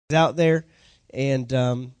out there, and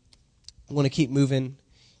want to keep moving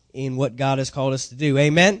in what God has called us to do.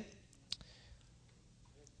 Amen?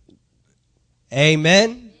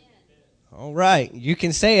 Amen? All right. You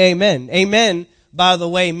can say amen. Amen, by the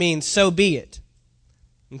way, means so be it.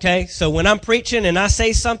 Okay? So when I'm preaching and I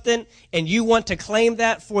say something and you want to claim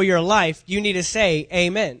that for your life, you need to say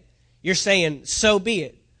amen. You're saying so be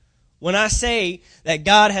it. When I say that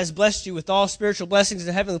God has blessed you with all spiritual blessings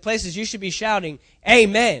in heavenly places, you should be shouting,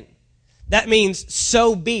 amen. That means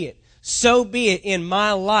so be it. So be it in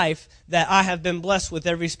my life that I have been blessed with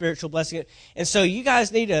every spiritual blessing. And so you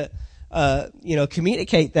guys need to,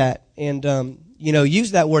 communicate that and,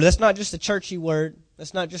 use that word. That's not just a churchy word.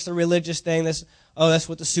 That's not just a religious thing. That's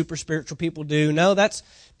what the super spiritual people do. No, that's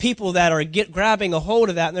people that are grabbing a hold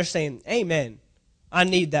of that and they're saying, amen. I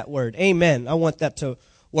need that word. Amen. I want that to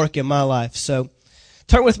work in my life. So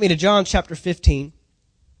turn with me to John chapter 15.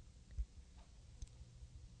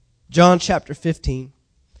 John chapter 15.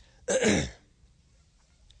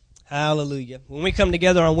 Hallelujah. When we come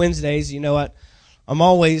together on Wednesdays, you know what? I'm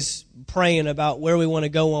always praying about where we want to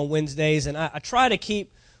go on Wednesdays, and I try to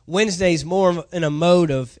keep Wednesdays more in a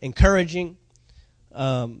mode of encouraging,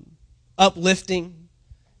 uplifting.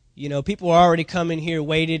 You know, people are already coming here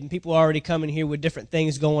weighted, and people are already coming here with different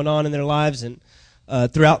things going on in their lives and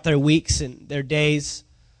throughout their weeks and their days.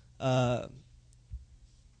 In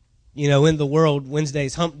the world,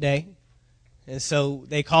 Wednesday's hump day. And so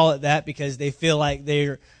they call it that because they feel like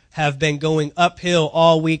they have been going uphill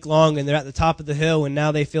all week long and they're at the top of the hill and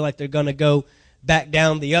now they feel like they're going to go back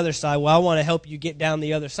down the other side. Well, I want to help you get down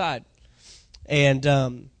the other side. And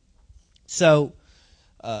I'm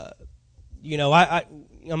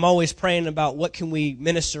always praying about what can we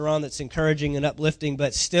minister on that's encouraging and uplifting,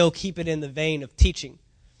 but still keep it in the vein of teaching.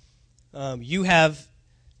 You have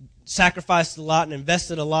sacrificed a lot and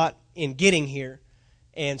invested a lot in getting here.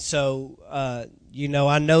 And so,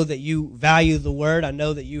 I know that you value the word. I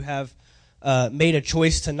know that you have made a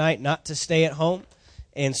choice tonight not to stay at home.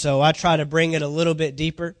 And so I try to bring it a little bit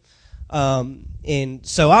deeper. And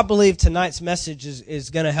so I believe tonight's message is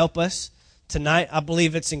going to help us tonight. I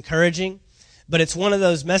believe it's encouraging. But it's one of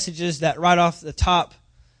those messages that right off the top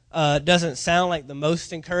doesn't sound like the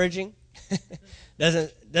most encouraging.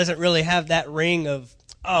 doesn't really have that ring of,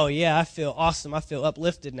 oh, yeah, I feel awesome. I feel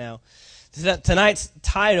uplifted now. Tonight's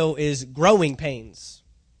title is Growing Pains.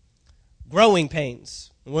 Growing Pains.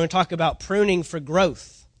 We're going to talk about pruning for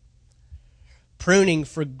growth. Pruning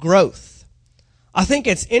for growth. I think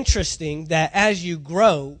it's interesting that as you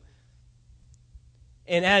grow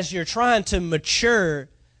and as you're trying to mature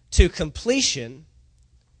to completion,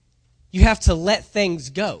 you have to let things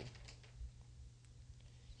go.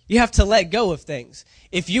 You have to let go of things.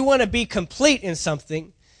 If you want to be complete in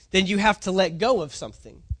something, then you have to let go of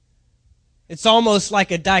something. It's almost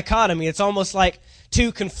like a dichotomy. It's almost like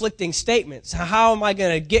two conflicting statements. How am I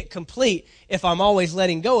going to get complete if I'm always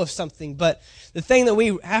letting go of something? But the thing that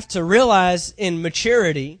we have to realize in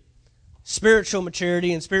maturity, spiritual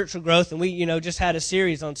maturity and spiritual growth, and we, just had a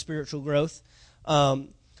series on spiritual growth.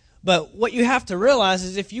 But what you have to realize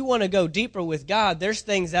is if you want to go deeper with God, there's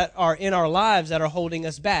things that are in our lives that are holding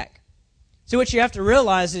us back. So what you have to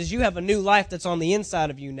realize is you have a new life that's on the inside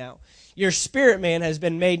of you now. Your spirit man has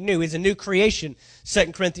been made new. He's a new creation.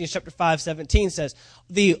 2 Corinthians chapter 5:17 says,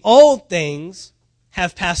 the old things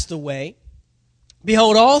have passed away.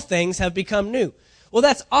 Behold, all things have become new. Well,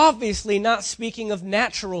 that's obviously not speaking of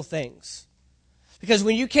natural things. Because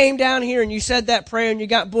when you came down here and you said that prayer and you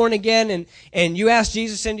got born again and you asked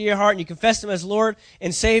Jesus into your heart and you confessed Him as Lord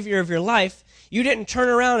and Savior of your life, you didn't turn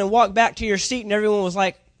around and walk back to your seat and everyone was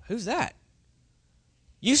like, who's that?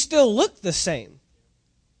 You still look the same.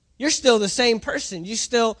 You're still the same person. You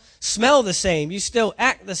still smell the same. You still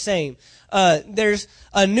act the same. There's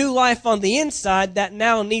a new life on the inside that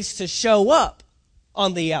now needs to show up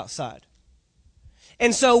on the outside.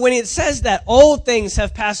 And so when it says that old things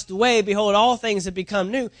have passed away, behold, all things have become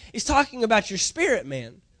new, it's talking about your spirit,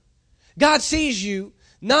 man. God sees you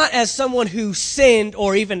not as someone who sinned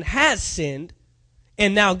or even has sinned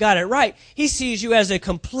and now got it right. He sees you as a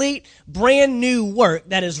complete, brand new work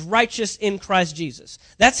that is righteous in Christ Jesus.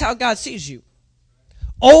 That's how God sees you.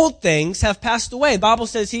 Old things have passed away. The Bible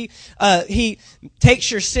says He takes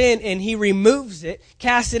your sin and He removes it,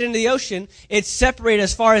 casts it into the ocean. It's separated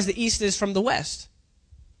as far as the east is from the west.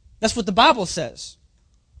 That's what the Bible says.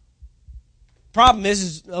 Problem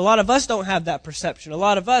is a lot of us don't have that perception. A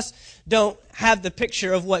lot of us don't have the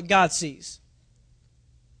picture of what God sees.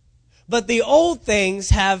 But the old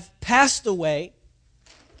things have passed away.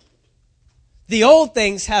 The old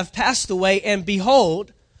things have passed away, and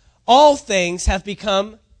behold, all things have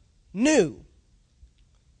become new.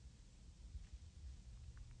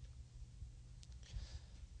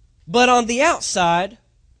 But on the outside,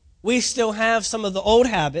 we still have some of the old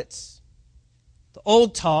habits, the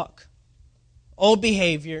old talk, old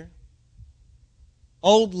behavior,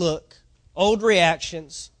 old look, old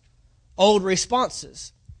reactions, old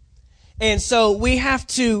responses. And so we have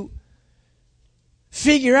to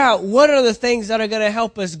figure out what are the things that are going to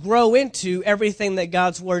help us grow into everything that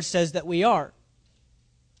God's Word says that we are.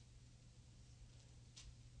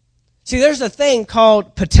 See, there's a thing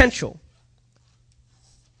called potential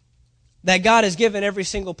that God has given every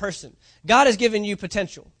single person. God has given you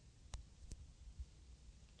potential.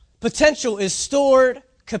 Potential is stored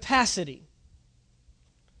capacity.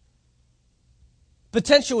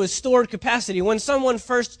 Potential is stored capacity. When someone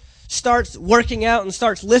first starts working out and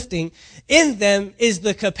starts lifting, in them is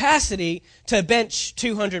the capacity to bench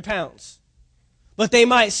 200 pounds. But they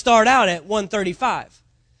might start out at 135.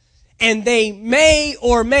 And they may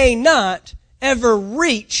or may not ever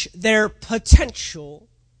reach their potential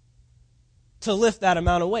to lift that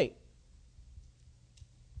amount of weight.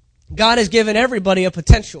 God has given everybody a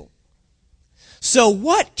potential. So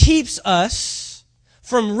what keeps us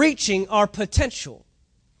from reaching our potential?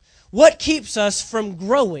 What keeps us from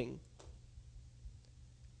growing?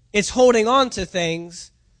 It's holding on to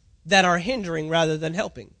things that are hindering rather than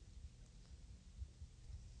helping.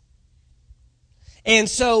 And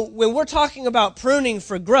so when we're talking about pruning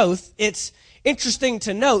for growth, it's interesting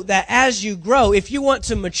to note that as you grow, if you want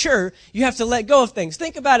to mature, you have to let go of things.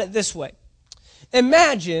 Think about it this way.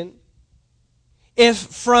 Imagine if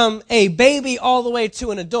from a baby all the way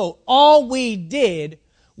to an adult, all we did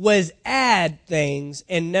was add things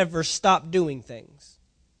and never stop doing things.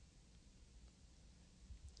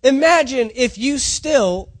 Imagine if you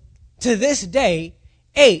still, to this day,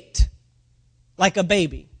 ate like a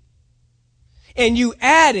baby. And you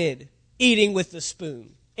added eating with the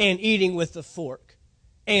spoon and eating with the fork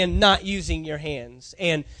and not using your hands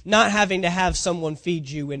and not having to have someone feed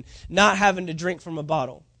you and not having to drink from a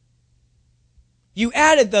bottle. You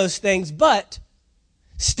added those things, but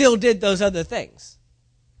still did those other things.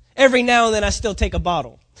 Every now and then I still take a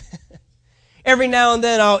bottle. Every now and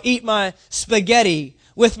then I'll eat my spaghetti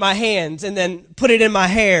with my hands and then put it in my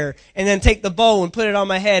hair and then take the bowl and put it on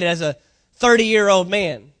my head as a 30-year-old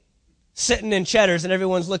man sitting in Cheddar's, and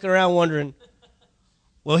everyone's looking around wondering,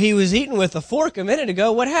 well, he was eating with a fork a minute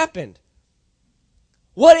ago. What happened?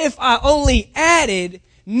 What if I only added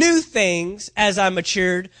new things as I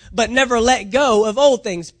matured, but never let go of old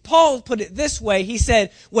things? Paul put it this way. He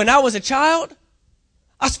said, when I was a child,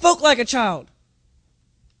 I spoke like a child.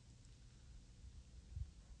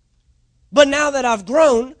 But now that I've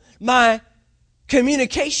grown, my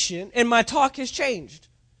communication and my talk has changed.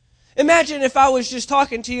 Imagine if I was just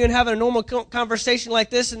talking to you and having a normal conversation like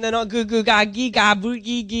this, and then I'll goo goo ga gee ga boo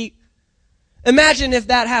gee gee. Imagine if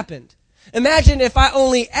that happened. Imagine if I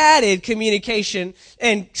only added communication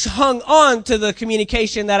and hung on to the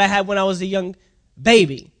communication that I had when I was a young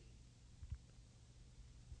baby.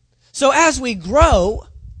 So as we grow,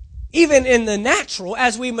 even in the natural,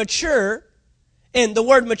 as we mature, and the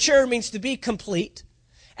word mature means to be complete,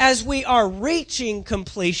 as we are reaching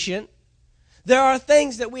completion, there are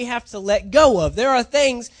things that we have to let go of. There are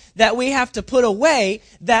things that we have to put away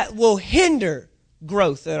that will hinder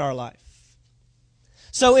growth in our life.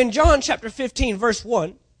 So in John chapter 15, verse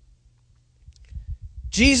 1,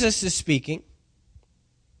 Jesus is speaking.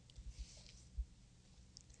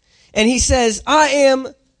 And he says, I am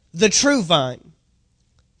the true vine,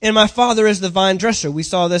 and my Father is the vine dresser. We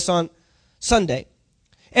saw this on Sunday.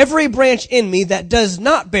 Every branch in me that does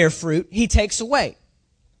not bear fruit, he takes away.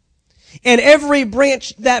 And every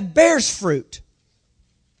branch that bears fruit,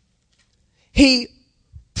 he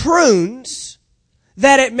prunes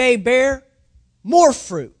that it may bear more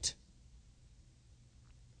fruit.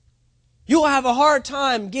 You'll have a hard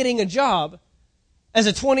time getting a job as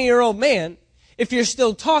a 20-year-old man if you're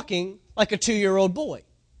still talking like a 2-year-old boy.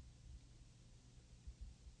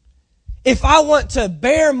 If I want to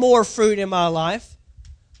bear more fruit in my life,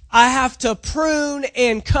 I have to prune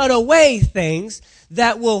and cut away things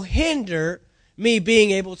that will hinder me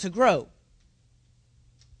being able to grow.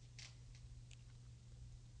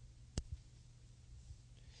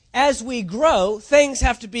 As we grow, things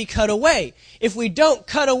have to be cut away. If we don't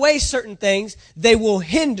cut away certain things, they will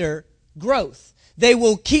hinder growth. They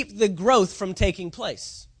will keep the growth from taking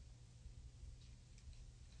place.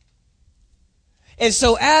 And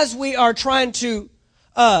so as we are trying to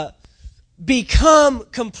become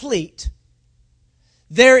complete,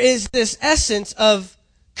 there is this essence of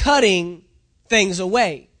cutting things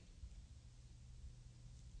away.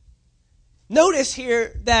 Notice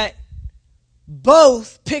here that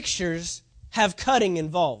both pictures have cutting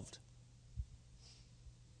involved.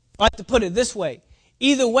 I like to put it this way.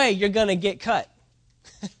 Either way, you're going to get cut.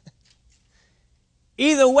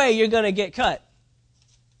 Either way, you're going to get cut.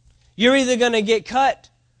 You're either going to get cut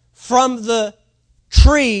from the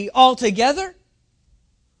tree altogether,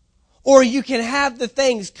 or you can have the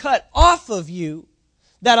things cut off of you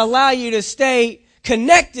that allow you to stay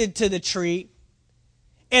connected to the tree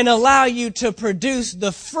and allow you to produce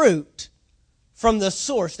the fruit from the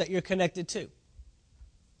source that you're connected to.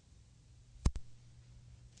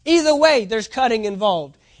 Either way, there's cutting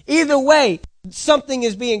involved. Either way, something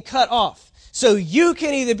is being cut off. So you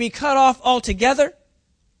can either be cut off altogether,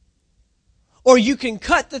 or you can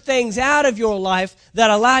cut the things out of your life that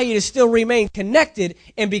allow you to still remain connected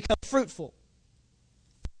and become fruitful.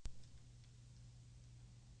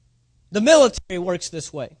 The military works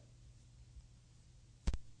this way.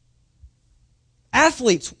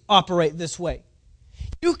 Athletes operate this way.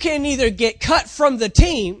 You can either get cut from the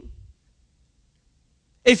team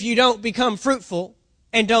if you don't become fruitful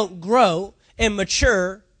and don't grow and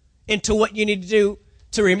mature into what you need to do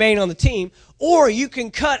to remain on the team, or you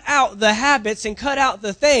can cut out the habits and cut out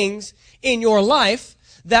the things in your life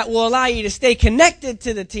that will allow you to stay connected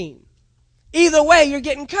to the team. Either way, you're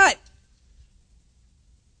getting cut.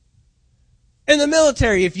 In the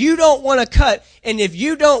military, if you don't want to cut and if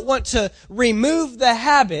you don't want to remove the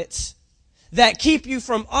habits that keep you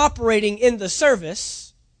from operating in the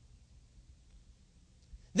service,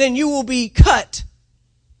 then you will be cut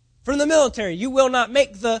from the military. You will not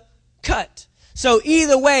make the cut. So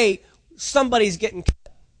either way, somebody's getting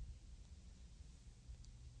cut.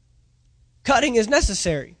 Cutting is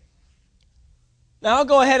necessary. Now I'll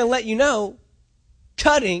go ahead and let you know,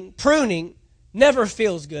 cutting, pruning, never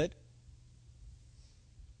feels good.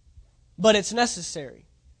 But it's necessary.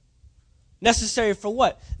 Necessary for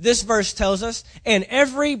what? This verse tells us, and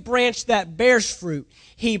every branch that bears fruit,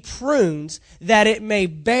 he prunes that it may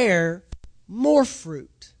bear more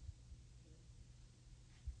fruit.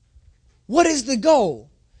 What is the goal?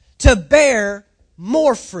 To bear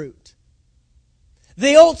more fruit.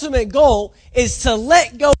 The ultimate goal is to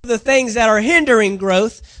let go of the things that are hindering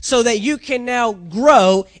growth so that you can now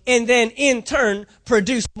grow and then in turn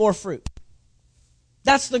produce more fruit.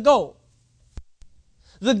 That's the goal.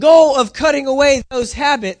 The goal of cutting away those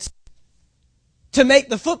habits to make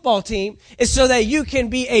the football team is so that you can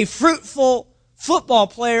be a fruitful football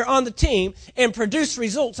player on the team and produce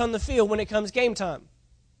results on the field when it comes game time.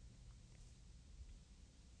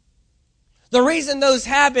 The reason those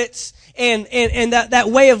habits and that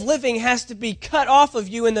way of living has to be cut off of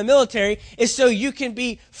you in the military is so you can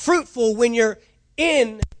be fruitful when you're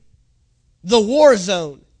in the war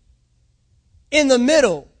zone, in the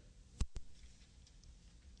middle.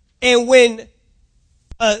 And when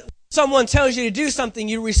someone tells you to do something,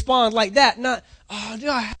 you respond like that. Not, oh, do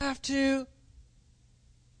I have to?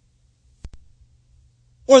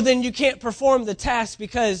 Or then you can't perform the task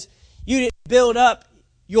because you didn't build up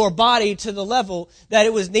your body to the level that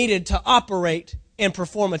it was needed to operate and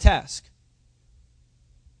perform a task.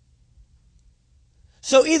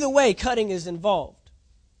 So either way, cutting is involved.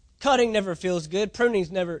 Cutting never feels good. Pruning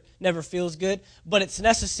never feels good, but it's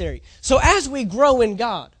necessary. So as we grow in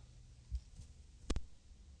God,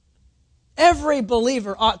 every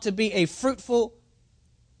believer ought to be a fruitful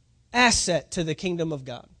asset to the kingdom of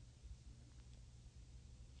God.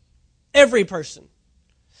 Every person.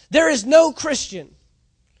 There is no Christian.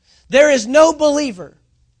 There is no believer.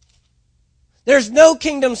 There's no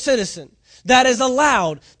kingdom citizen that is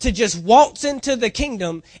allowed to just waltz into the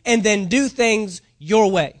kingdom and then do things your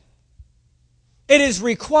way. It is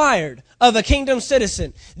required of a kingdom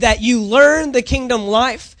citizen that you learn the kingdom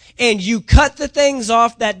life and you cut the things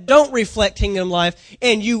off that don't reflect kingdom life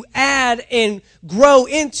and you add and grow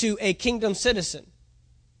into a kingdom citizen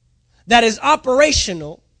that is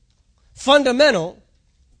operational, fundamental,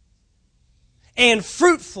 and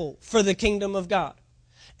fruitful for the kingdom of God.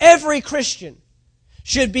 Every Christian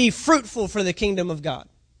should be fruitful for the kingdom of God.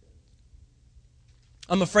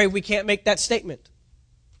 I'm afraid we can't make that statement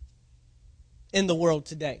in the world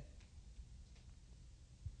today.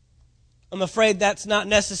 I'm afraid that's not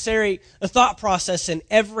necessarily a thought process in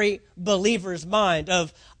every believer's mind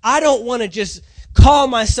of, I don't want to just call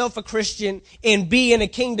myself a Christian and be in a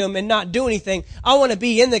kingdom and not do anything. I want to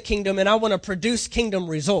be in the kingdom and I want to produce kingdom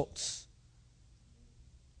results.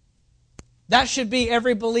 That should be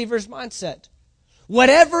every believer's mindset.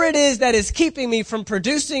 Whatever it is that is keeping me from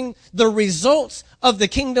producing the results of the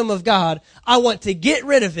kingdom of God, I want to get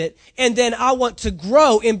rid of it, and then I want to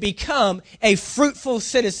grow and become a fruitful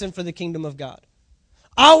citizen for the kingdom of God.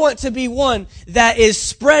 I want to be one that is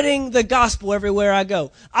spreading the gospel everywhere I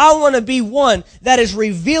go. I want to be one that is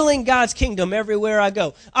revealing God's kingdom everywhere I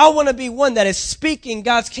go. I want to be one that is speaking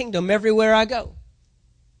God's kingdom everywhere I go.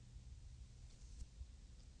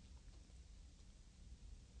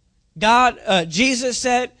 Jesus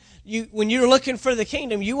said, when you're looking for the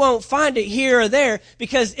kingdom, you won't find it here or there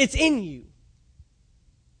because it's in you.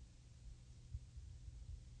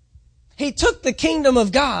 He took the kingdom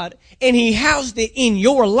of God and He housed it in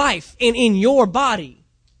your life and in your body,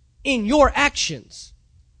 in your actions.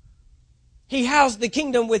 He housed the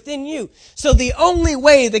kingdom within you. So the only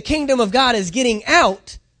way the kingdom of God is getting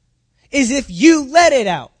out is if you let it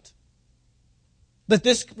out. But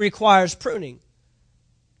this requires pruning.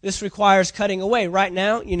 This requires cutting away. Right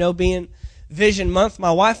now, being Vision Month,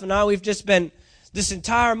 my wife and I, this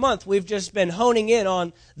entire month, we've just been honing in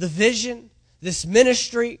on the vision, this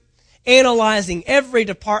ministry, analyzing every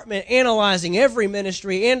department, analyzing every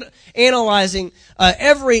ministry, and analyzing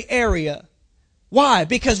every area. Why?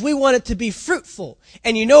 Because we want it to be fruitful.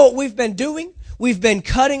 And you know what we've been doing? We've been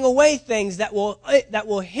cutting away things that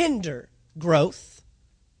will hinder growth.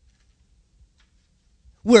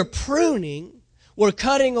 We're pruning. We're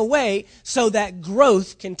cutting away so that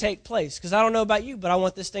growth can take place. Because I don't know about you, but I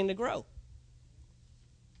want this thing to grow.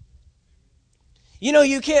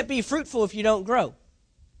 You can't be fruitful if you don't grow.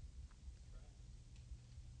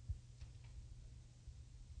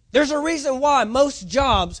 There's a reason why most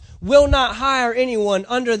jobs will not hire anyone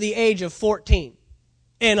under the age of 14.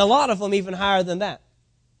 And a lot of them even higher than that.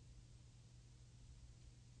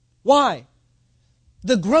 Why?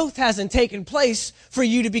 The growth hasn't taken place for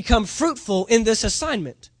you to become fruitful in this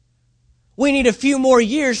assignment. We need a few more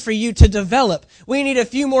years for you to develop. We need a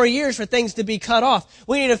few more years for things to be cut off.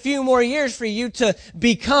 We need a few more years for you to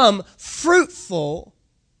become fruitful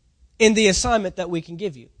in the assignment that we can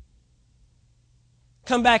give you.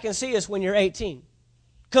 Come back and see us when you're 18.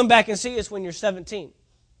 Come back and see us when you're 17.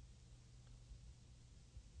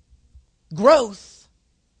 Growth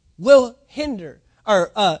will hinder,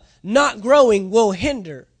 or not growing will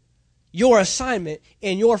hinder your assignment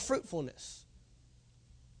and your fruitfulness.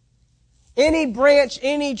 Any branch,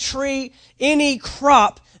 any tree, any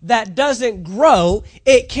crop that doesn't grow,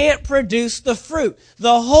 it can't produce the fruit.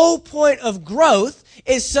 The whole point of growth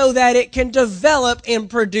is so that it can develop and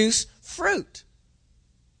produce fruit.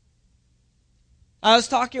 I was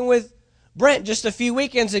talking with Brent just a few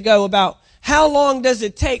weekends ago about how long does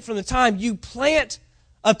it take from the time you plant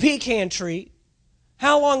a pecan tree,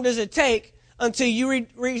 how long does it take until you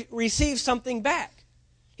receive something back?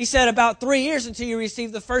 He said about 3 years until you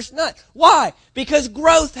receive the first nut. Why? Because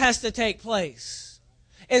growth has to take place.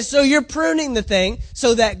 And so you're pruning the thing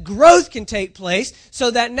so that growth can take place,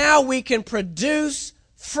 so that now we can produce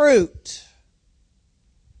fruit.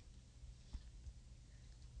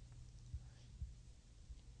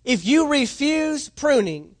 If you refuse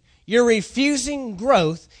pruning, you're refusing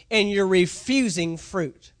growth and you're refusing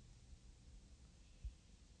fruit.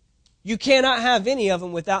 You cannot have any of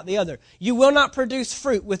them without the other. You will not produce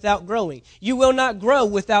fruit without growing. You will not grow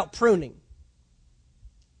without pruning.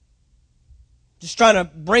 Just trying to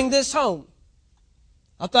bring this home.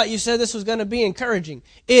 I thought you said this was going to be encouraging.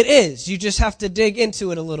 It is. You just have to dig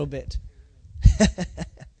into it a little bit.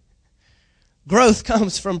 Growth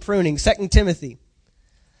comes from pruning. 2 Timothy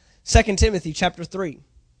chapter 3.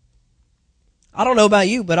 I don't know about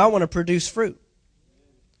you, but I want to produce fruit.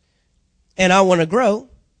 And I want to grow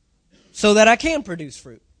so that I can produce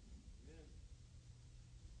fruit.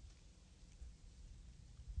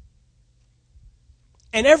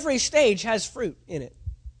 And every stage has fruit in it.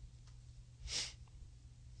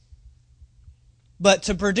 But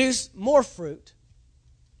to produce more fruit,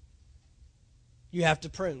 you have to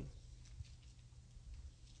prune.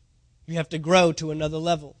 You have to grow to another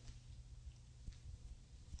level.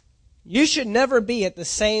 You should never be at the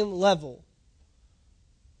same level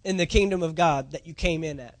in the kingdom of God that you came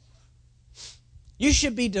in at. You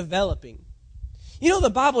should be developing.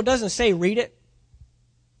 The Bible doesn't say read it.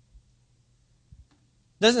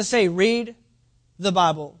 It doesn't say read the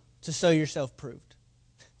Bible to show yourself proved.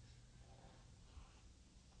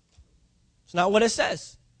 It's not what it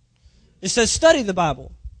says. It says study the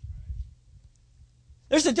Bible.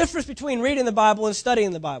 There's a difference between reading the Bible and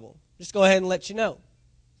studying the Bible. Just go ahead and let you know.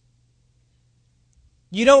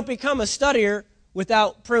 You don't become a studier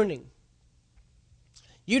without pruning.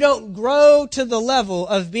 You don't grow to the level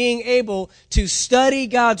of being able to study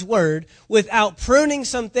God's Word without pruning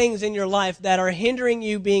some things in your life that are hindering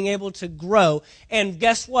you being able to grow. And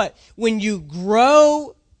guess what? When you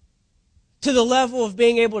grow to the level of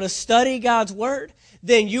being able to study God's Word,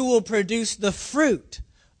 then you will produce the fruit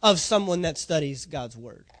of someone that studies God's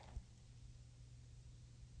Word.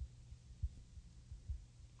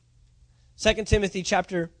 2 Timothy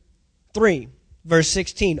chapter 3, verse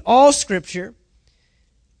 16. All Scripture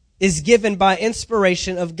is given by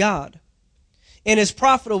inspiration of God and is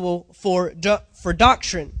profitable for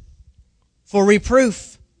doctrine, for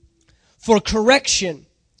reproof, for correction,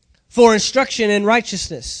 for instruction in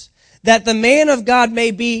righteousness, that the man of God may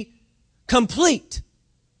be complete,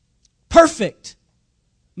 perfect,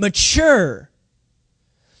 mature,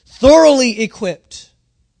 thoroughly equipped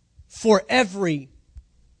for every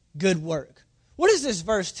good work. What is this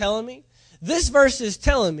verse telling me? This verse is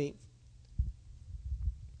telling me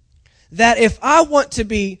that if I want to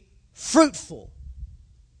be fruitful,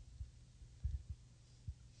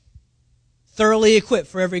 thoroughly equipped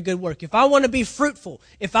for every good work, if I want to be fruitful,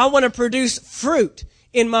 if I want to produce fruit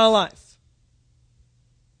in my life,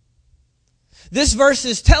 this verse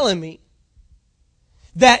is telling me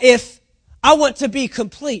that if I want to be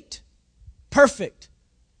complete, perfect,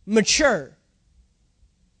 mature,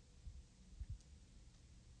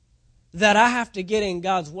 that I have to get in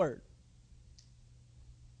God's Word.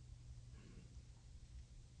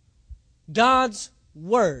 God's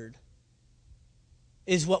Word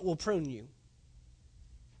is what will prune you.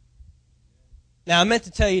 Now, I meant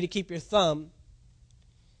to tell you to keep your thumb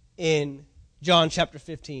in John chapter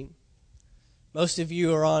 15. Most of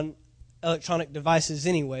you are on electronic devices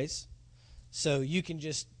anyways, so you can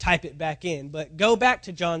just type it back in. But go back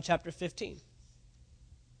to John chapter 15,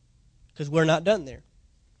 because we're not done there.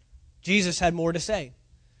 Jesus had more to say.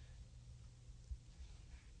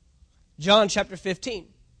 John chapter 15.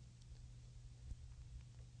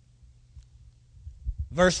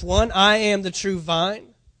 Verse 1, I am the true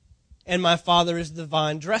vine, and my Father is the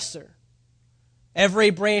vine dresser. Every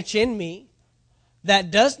branch in me that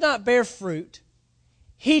does not bear fruit,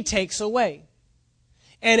 He takes away.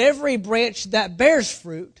 And every branch that bears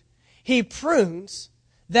fruit, He prunes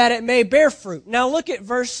that it may bear fruit. Now look at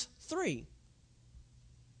verse 3.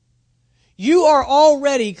 You are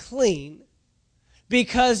already clean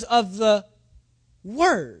because of the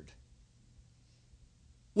word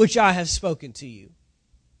which I have spoken to you.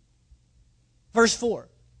 Verse 4.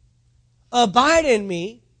 Abide in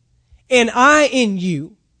me, and I in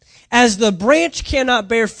you, as the branch cannot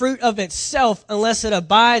bear fruit of itself unless it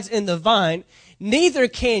abides in the vine, neither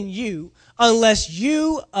can you unless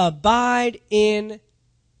you abide in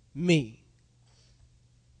me.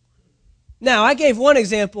 Now, I gave one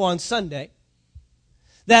example on Sunday,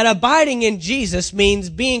 that abiding in Jesus means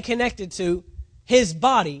being connected to His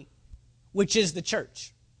body, which is the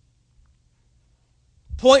church.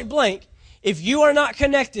 Point blank, if you are not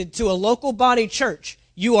connected to a local body church,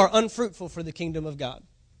 you are unfruitful for the kingdom of God.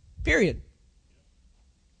 Period.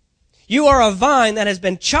 You are a vine that has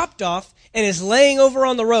been chopped off and is laying over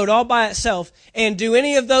on the road all by itself. And do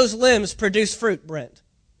any of those limbs produce fruit, Brent?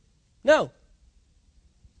 No.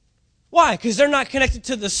 Why? Because they're not connected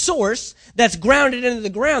to the source that's grounded into the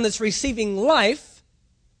ground, that's receiving life,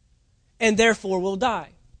 and therefore will die.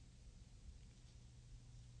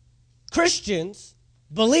 Christians,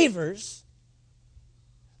 believers,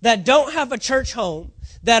 that don't have a church home,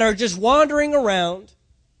 that are just wandering around,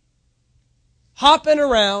 hopping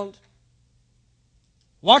around,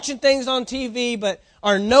 watching things on TV, but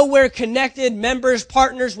are nowhere connected, members,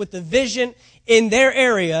 partners with the vision in their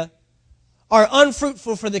area, are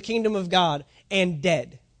unfruitful for the kingdom of God and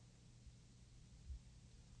dead.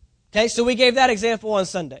 Okay, so we gave that example on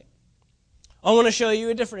Sunday. I want to show you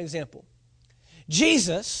a different example.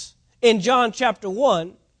 Jesus, in John chapter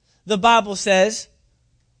 1, the Bible says,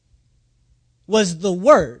 was the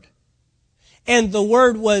Word. And the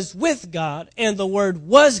Word was with God, and the Word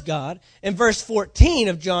was God. And verse 14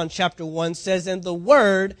 of John chapter 1 says, and the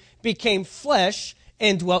Word became flesh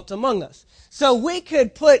and dwelt among us. So we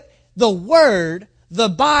could put the Word, the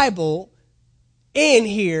Bible, in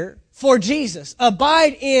here for Jesus.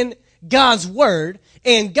 Abide in God's Word,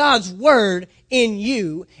 and God's Word in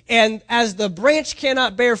you. And as the branch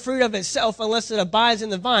cannot bear fruit of itself unless it abides in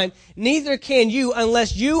the vine, neither can you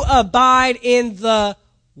unless you abide in the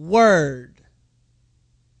Word.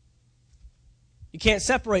 You can't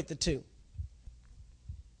separate the two.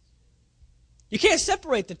 You can't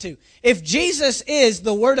separate the two. If Jesus is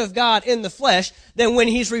the Word of God in the flesh, then when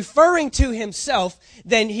He's referring to Himself,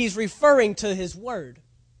 then He's referring to His Word.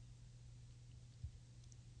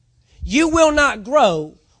 You will not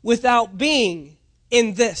grow without being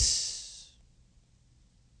in this.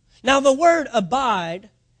 Now, the word abide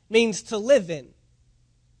means to live in.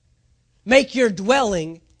 Make your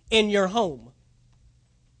dwelling in your home.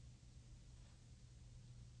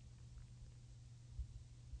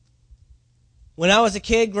 When I was a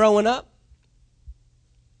kid growing up,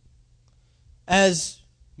 as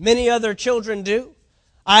many other children do,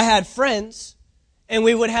 I had friends, and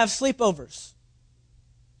we would have sleepovers.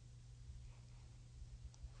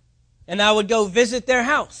 And I would go visit their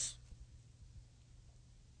house.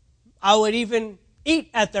 I would even eat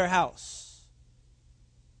at their house.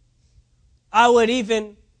 I would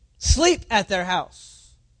even sleep at their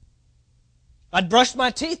house. I'd brush my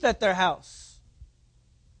teeth at their house.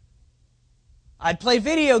 I'd play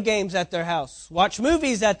video games at their house, watch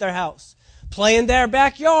movies at their house, play in their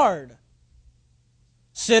backyard,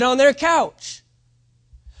 sit on their couch.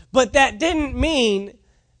 But that didn't mean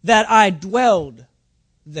that I dwelled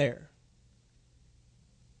there.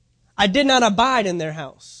 I did not abide in their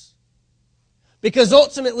house. Because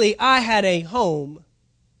ultimately I had a home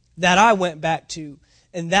that I went back to,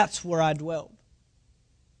 and that's where I dwelled.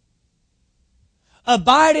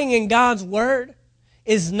 Abiding in God's Word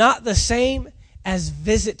is not the same as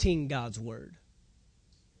visiting God's Word.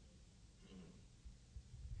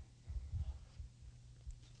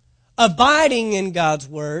 Abiding in God's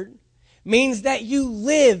Word means that you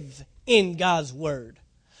live in God's Word.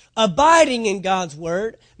 Abiding in God's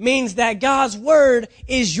Word means that God's Word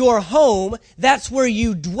is your home. That's where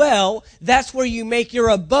you dwell. That's where you make your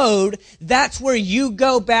abode. That's where you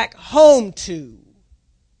go back home to.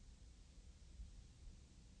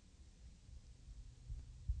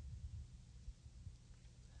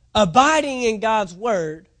 Abiding in God's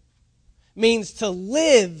Word means to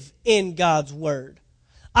live in God's Word.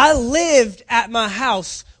 I lived at my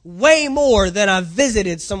house way more than I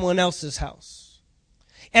visited someone else's house.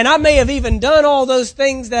 And I may have even done all those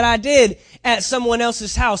things that I did at someone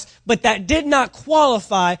else's house, but that did not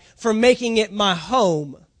qualify for making it my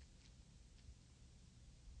home.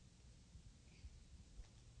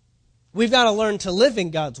 We've got to learn to live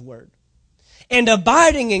in God's Word. And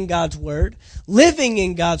abiding in God's Word, living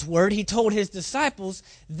in God's Word, He told His disciples,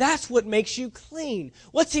 that's what makes you clean.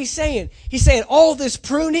 What's He saying? He's saying all this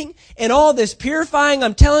pruning and all this purifying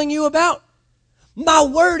I'm telling you about, my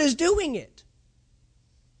Word is doing it.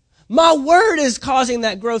 My Word is causing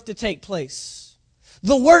that growth to take place.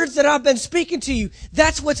 The words that I've been speaking to you,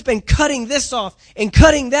 that's what's been cutting this off and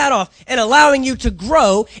cutting that off and allowing you to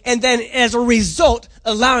grow, and then as a result,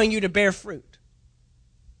 allowing you to bear fruit.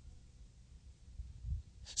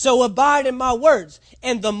 So abide in my words.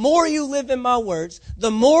 And the more you live in my words, the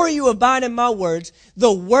more you abide in my words,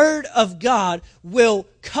 the Word of God will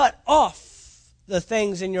cut off the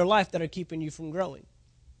things in your life that are keeping you from growing.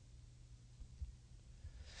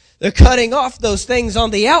 They're cutting off those things on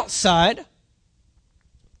the outside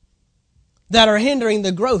that are hindering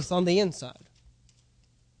the growth on the inside.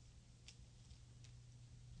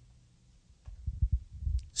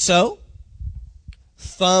 So,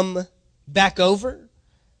 thumb back over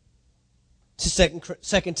to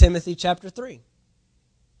 2 Timothy chapter 3,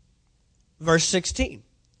 verse 16.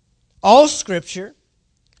 All Scripture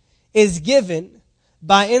is given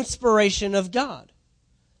by inspiration of God.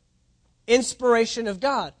 Inspiration of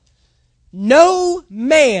God. No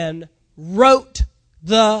man wrote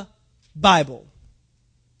the Bible.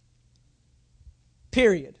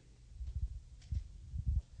 Period.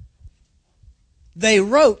 They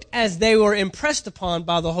wrote as they were impressed upon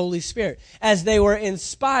by the Holy Spirit, as they were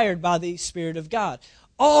inspired by the Spirit of God.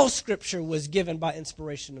 All Scripture was given by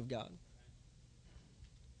inspiration of God.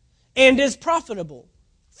 And is profitable.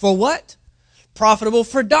 For what? Profitable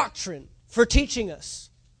for doctrine, for teaching us.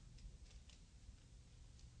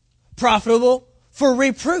 Profitable for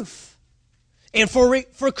reproof and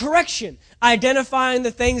for correction, identifying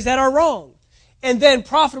the things that are wrong. And then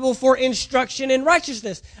profitable for instruction in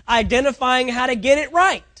righteousness, identifying how to get it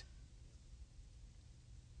right.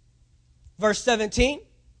 Verse 17,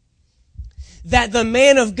 that the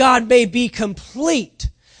man of God may be complete,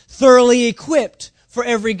 thoroughly equipped for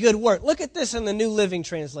every good work. Look at this in the New Living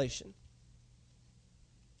Translation.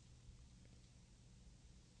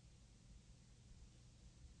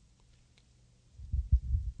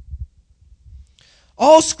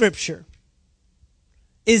 All Scripture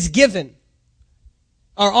is given,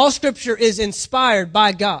 or all Scripture is inspired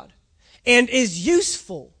by God and is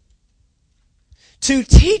useful to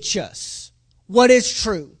teach us what is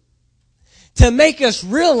true, to make us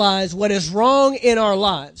realize what is wrong in our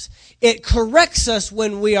lives. It corrects us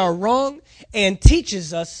when we are wrong and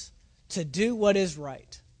teaches us to do what is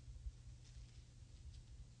right.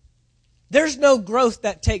 There's no growth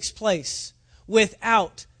that takes place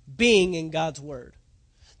without being in God's Word.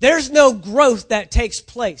 There's no growth that takes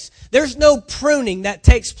place. There's no pruning that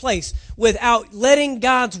takes place without letting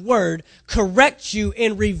God's word correct you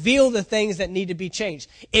and reveal the things that need to be changed.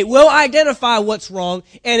 It will identify what's wrong,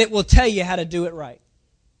 and it will tell you how to do it right.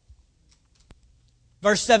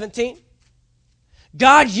 Verse 17.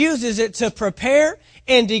 God uses it to prepare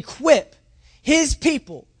and equip His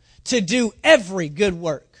people to do every good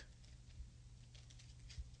work.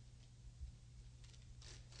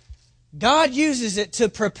 God uses it to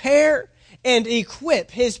prepare and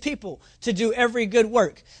equip His people to do every good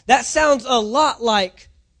work. That sounds a lot like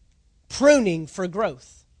pruning for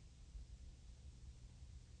growth.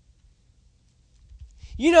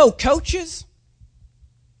 You know, coaches,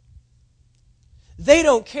 they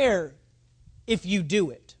don't care if you do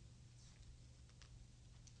it.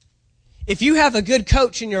 If you have a good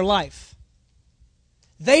coach in your life,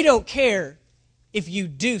 they don't care if you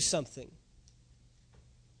do something.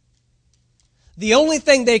 The only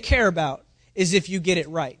thing they care about is if you get it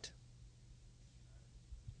right.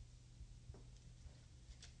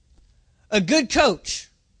 A good coach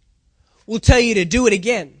will tell you to do it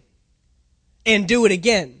again and do it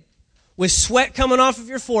again with sweat coming off of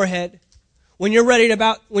your forehead, when you're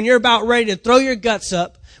about ready to throw your guts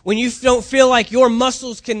up, when you don't feel like your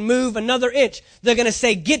muscles can move another inch. They're going to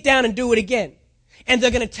say, get down and do it again. And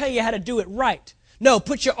they're going to tell you how to do it right. No,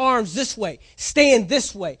 put your arms this way. Stand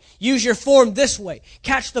this way. Use your form this way.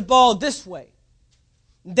 Catch the ball this way.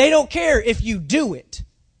 They don't care if you do it.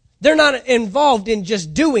 They're not involved in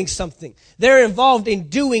just doing something. They're involved in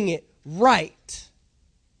doing it right.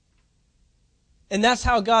 And that's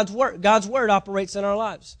how God's word operates in our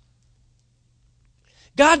lives.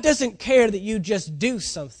 God doesn't care that you just do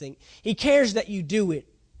something. He cares that you do it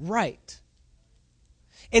right.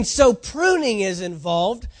 And so pruning is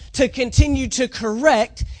involved to continue to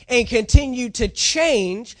correct and continue to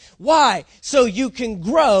change. Why? So you can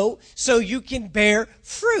grow, so you can bear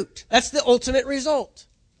fruit. That's the ultimate result.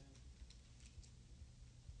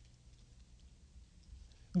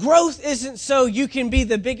 Growth isn't so you can be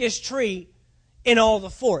the biggest tree in all the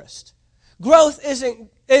forest. Growth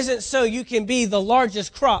isn't so you can be the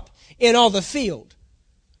largest crop in all the field.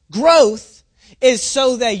 Growth is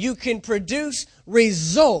so that you can produce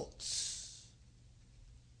results.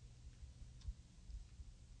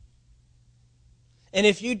 And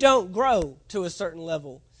if you don't grow to a certain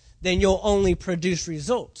level, then you'll only produce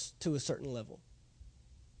results to a certain level.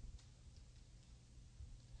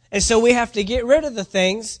 And so we have to get rid of the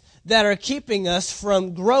things that are keeping us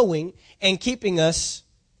from growing and keeping us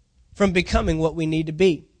from becoming what we need to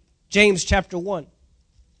be. James chapter 1.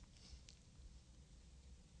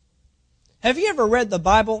 Have you ever read the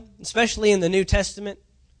Bible, especially in the New Testament,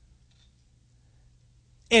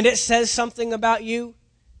 and it says something about you,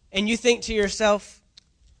 and you think to yourself,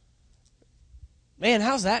 man,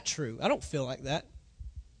 how's that true? I don't feel like that.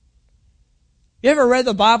 You ever read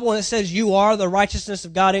the Bible and it says you are the righteousness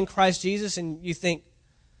of God in Christ Jesus, and you think,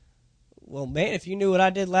 well, man, if you knew what I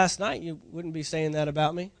did last night, you wouldn't be saying that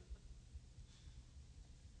about me.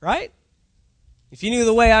 Right? If you knew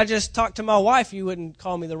the way I just talked to my wife, you wouldn't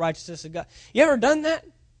call me the righteousness of God. You ever done that?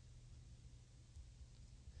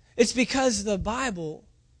 It's because the Bible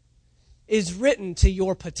is written to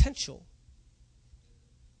your potential.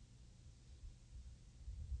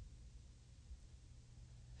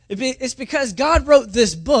 It's because God wrote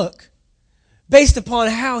this book based upon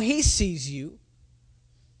how He sees you,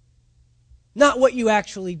 not what you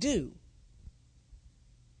actually do.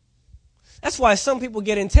 That's why some people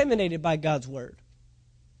get intimidated by God's word.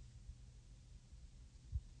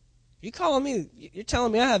 You're telling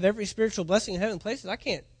me I have every spiritual blessing in heaven places? I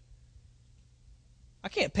can't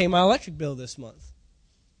pay my electric bill this month.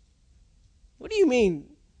 What do you mean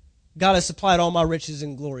God has supplied all my riches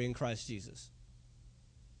and glory in Christ Jesus?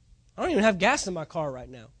 I don't even have gas in my car right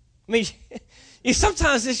now. I mean,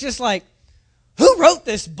 sometimes it's just like, who wrote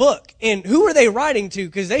this book? And who are they writing to?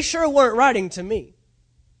 Because they sure weren't writing to me.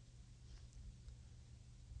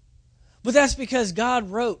 But that's because God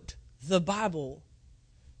wrote the Bible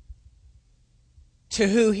to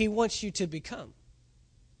who He wants you to become,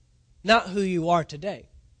 not who you are today.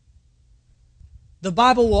 The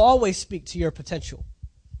Bible will always speak to your potential.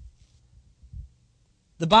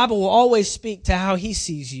 The Bible will always speak to how He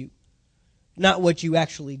sees you, not what you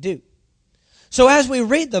actually do. So as we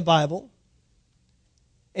read the Bible,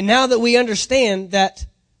 and now that we understand that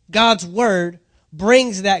God's Word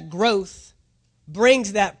brings that growth,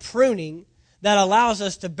 brings that pruning that allows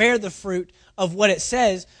us to bear the fruit of what it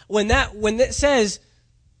says, when it says,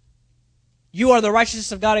 you are the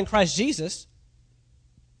righteousness of God in Christ Jesus,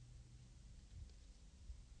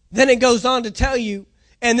 then it goes on to tell you,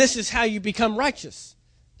 and this is how you become righteous.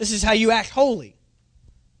 This is how you act holy.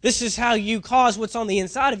 This is how you cause what's on the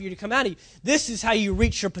inside of you to come out of you. This is how you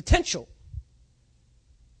reach your potential.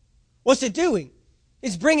 What's it doing?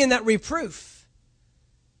 It's bringing that reproof,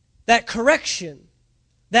 that correction,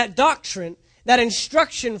 that doctrine, that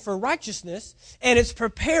instruction for righteousness, and it's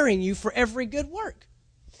preparing you for every good work.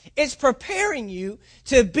 It's preparing you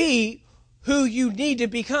to be who you need to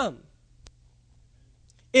become.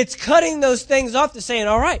 It's cutting those things off to saying,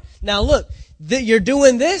 all right, now look, you're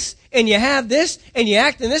doing this, and you have this, and you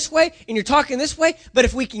act in this way, and you're talking this way, but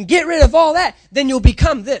if we can get rid of all that, then you'll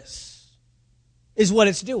become this, is what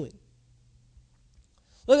it's doing.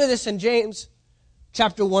 Look at this in James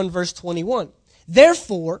chapter 1, verse 21.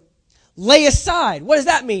 Therefore, lay aside. What does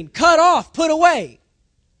that mean? Cut off, put away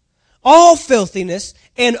all filthiness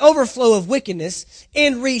and overflow of wickedness,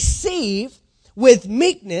 and receive with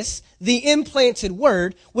meekness the implanted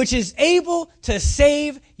word, which is able to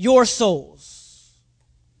save your souls.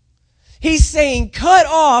 He's saying cut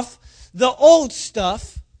off the old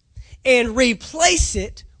stuff and replace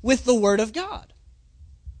it with the word of God.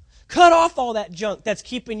 Cut off all that junk that's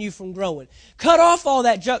keeping you from growing. Cut off all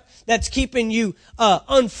that junk that's keeping you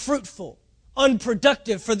unfruitful,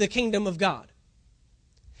 unproductive for the kingdom of God.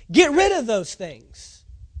 Get rid of those things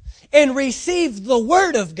and receive the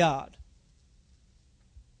word of God.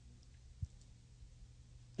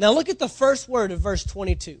 Now look at the first word of verse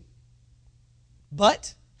 22.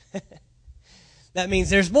 But, that means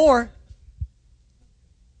there's more.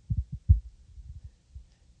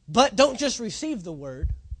 But don't just receive the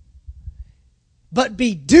word, but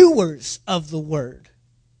be doers of the word,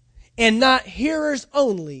 and not hearers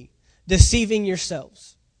only, deceiving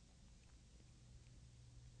yourselves.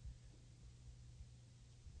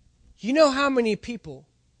 You know how many people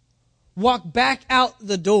walk back out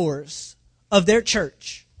the doors of their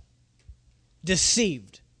church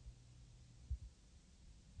deceived?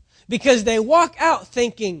 Because they walk out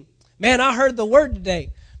thinking, man, I heard the word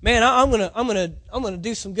today. Man, I'm gonna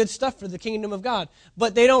do some good stuff for the kingdom of God.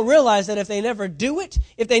 But they don't realize that if they never do it,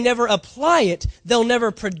 if they never apply it, they'll never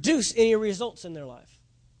produce any results in their life.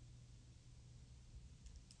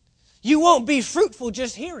 You won't be fruitful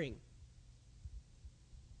just hearing.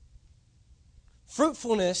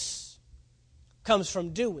 Fruitfulness comes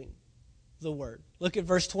from doing the word. Look at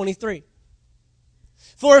verse 23.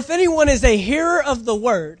 For if anyone is a hearer of the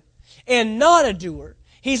word and not a doer,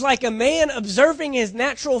 he's like a man observing his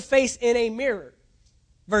natural face in a mirror.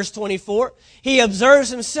 Verse 24. He observes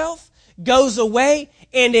himself, goes away,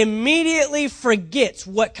 and immediately forgets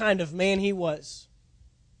what kind of man he was.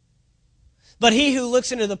 But he who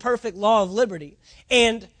looks into the perfect law of liberty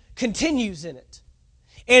and continues in it,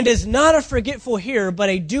 and is not a forgetful hearer, but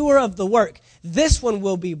a doer of the work, this one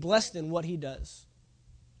will be blessed in what he does.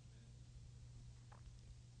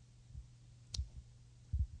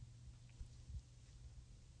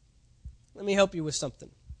 Let me help you with something.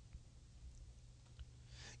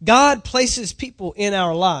 God places people in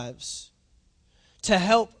our lives to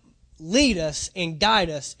help lead us and guide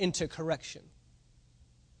us into correction.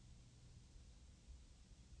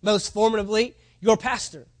 Most formatively, your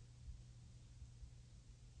pastor.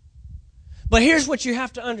 But here's what you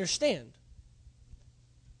have to understand.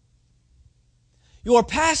 Your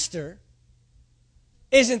pastor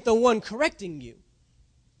isn't the one correcting you.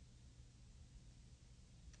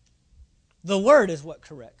 The word is what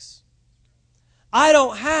corrects. I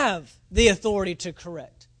don't have the authority to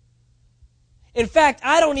correct. In fact,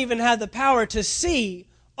 I don't even have the power to see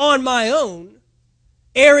on my own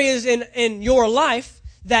areas in your life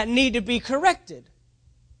that need to be corrected.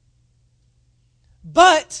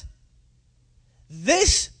 But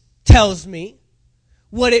this tells me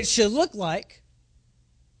what it should look like.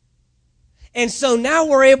 And so now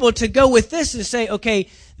we're able to go with this and say, okay,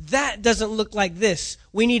 that doesn't look like this.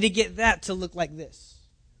 We need to get that to look like this.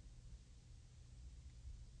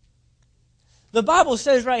 The Bible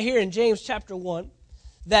says right here in James chapter 1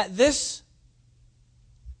 that this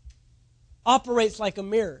operates like a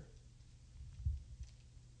mirror.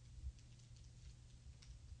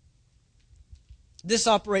 This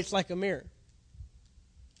operates like a mirror.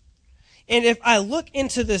 And if I look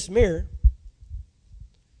into this mirror,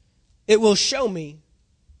 it will show me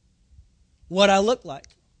what I look like.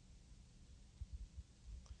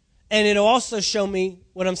 And it'll also show me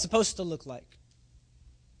what I'm supposed to look like.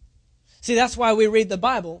 See, that's why we read the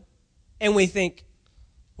Bible and we think,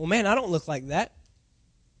 well, man, I don't look like that.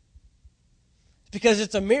 It's because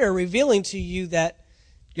it's a mirror revealing to you that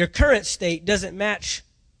your current state doesn't match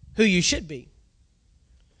who you should be.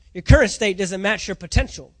 Your current state doesn't match your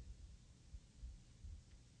potential.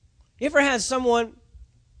 You ever had someone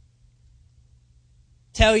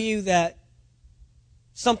tell you that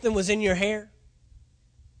something was in your hair?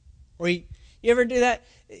 Or you ever do that?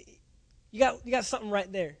 You got something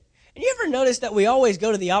right there. And you ever notice that we always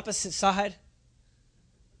go to the opposite side?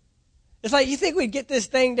 It's like you think we'd get this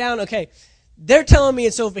thing down. Okay, they're telling me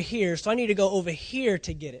it's over here, so I need to go over here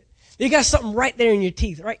to get it. You got something right there in your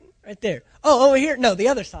teeth, right there. Oh, over here? No, the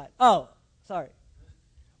other side. Oh, sorry.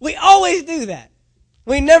 We always do that.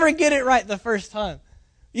 We never get it right the first time.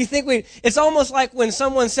 You think it's almost like when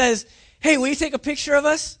someone says, hey, will you take a picture of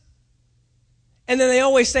us? And then they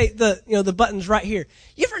always say the button's right here.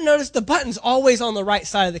 You ever notice the button's always on the right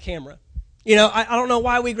side of the camera? I don't know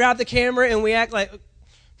why we grab the camera and we act like,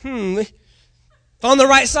 it's on the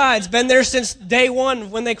right side. It's been there since day one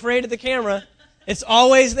when they created the camera. It's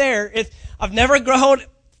always there. I've never grown,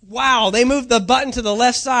 wow, they moved the button to the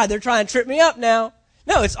left side. They're trying to trip me up now.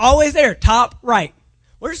 No, it's always there, top right.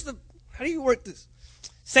 How do you work this?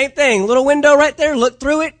 Same thing, little window right there, look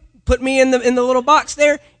through it, put me in the little box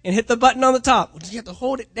there, and hit the button on the top. Do you have to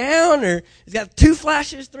hold it down, or it's got 2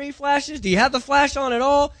 flashes, 3 flashes? Do you have the flash on at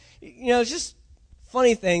all? It's just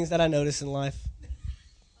funny things that I notice in life.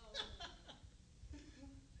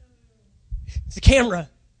 It's a camera.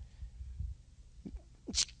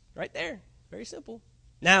 Right there. Very simple.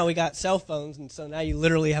 Now we got cell phones, and so now you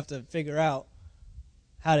literally have to figure out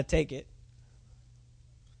how to take it.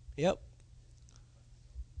 Yep.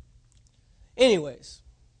 Anyways.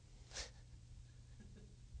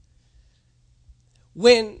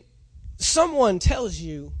 When someone's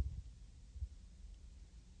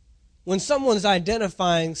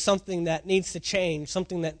identifying something that needs to change,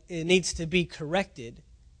 something that needs to be corrected,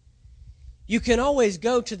 you can always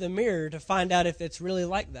go to the mirror to find out if it's really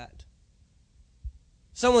like that.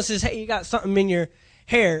 Someone says, hey, you got something in your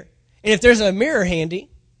hair. And if there's a mirror handy,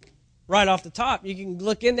 right off the top, you can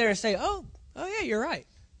look in there and say, oh yeah, you're right.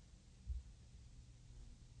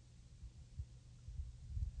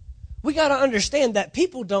 We got to understand that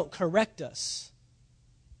people don't correct us.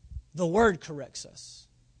 The Word corrects us.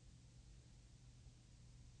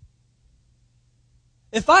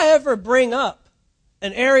 If I ever bring up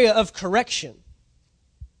an area of correction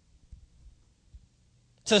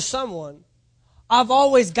to someone, I've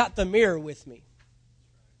always got the mirror with me.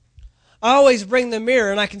 I always bring the mirror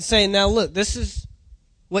and I can say, now look, this is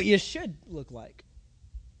what you should look like.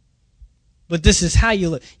 But this is how you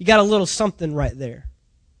look. You got a little something right there.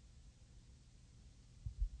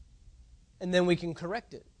 And then we can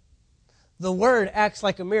correct it. The Word acts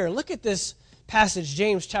like a mirror. Look at this passage,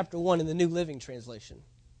 James chapter 1 in the New Living Translation.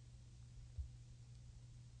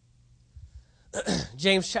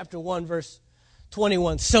 James chapter 1 verse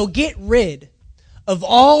 21. So get rid of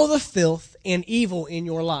all the filth and evil in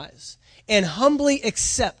your lives, and humbly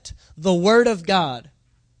accept the word of God.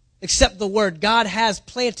 Accept the word God has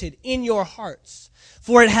planted in your hearts,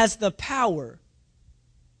 for it has the power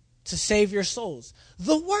to save your souls.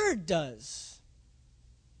 The Word does.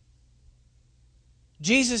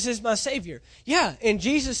 Jesus is my Savior. Yeah, and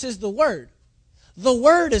Jesus is the Word. The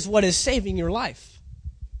Word is what is saving your life.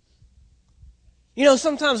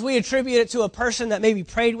 Sometimes we attribute it to a person that maybe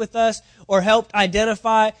prayed with us or helped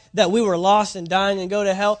identify that we were lost and dying and go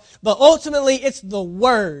to hell. But ultimately, it's the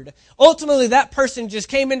Word. Ultimately, that person just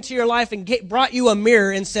came into your life and brought you a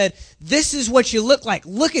mirror and said, this is what you look like.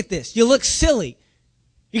 Look at this. You look silly.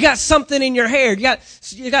 You got something in your hair.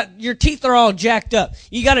 You got your teeth are all jacked up.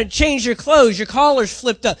 You got to change your clothes. Your collar's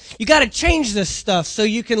flipped up. You got to change this stuff so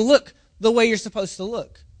you can look the way you're supposed to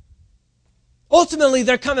look. Ultimately,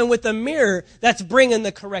 they're coming with a mirror that's bringing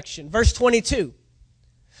the correction. Verse 22.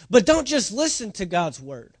 But don't just listen to God's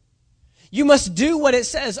word. You must do what it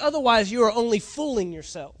says. Otherwise, you are only fooling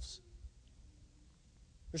yourselves.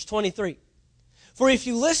 Verse 23. For if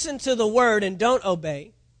you listen to the word and don't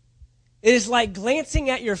obey, it is like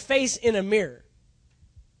glancing at your face in a mirror.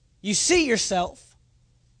 You see yourself,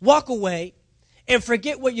 walk away, and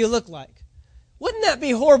forget what you look like. Wouldn't that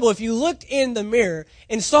be horrible if you looked in the mirror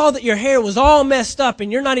and saw that your hair was all messed up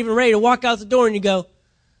and you're not even ready to walk out the door and you go,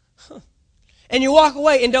 huh. And you walk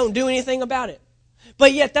away and don't do anything about it.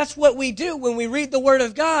 But yet that's what we do when we read the Word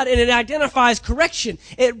of God, and it identifies correction.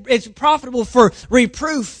 It's profitable for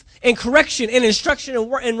reproof and correction and instruction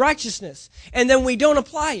and righteousness. And then we don't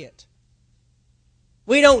apply it.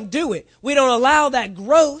 We don't do it. We don't allow that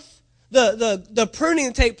growth, the pruning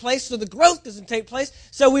to take place, so the growth doesn't take place,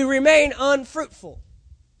 so we remain unfruitful.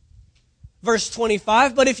 Verse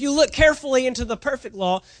 25, but if you look carefully into the perfect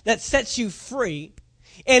law that sets you free,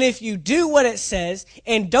 and if you do what it says,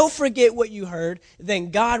 and don't forget what you heard,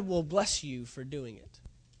 then God will bless you for doing it.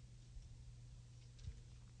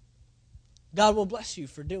 God will bless you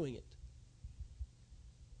for doing it.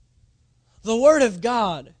 The Word of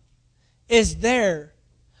God is there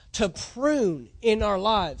to prune in our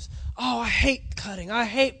lives. Oh, I hate cutting. I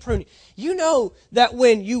hate pruning. You know that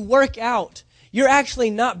when you work out, you're actually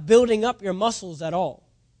not building up your muscles at all.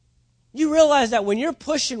 You realize that when you're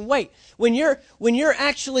pushing weight, when you're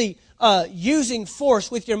actually using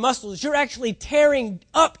force with your muscles, you're actually tearing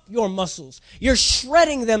up your muscles. You're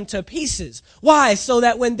shredding them to pieces. Why? So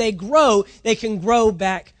that when they grow, they can grow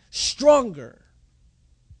back stronger.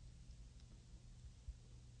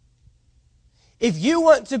 If you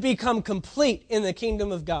want to become complete in the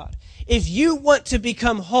kingdom of God, if you want to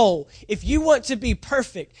become whole, if you want to be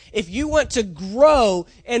perfect, if you want to grow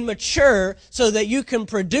and mature so that you can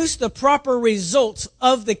produce the proper results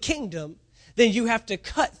of the kingdom, then you have to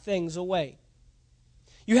cut things away.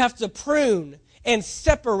 You have to prune and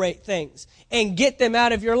separate things and get them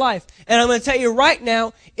out of your life. And I'm going to tell you right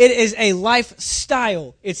now, it is a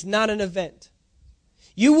lifestyle. It's not an event.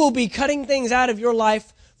 You will be cutting things out of your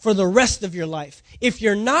life for the rest of your life. If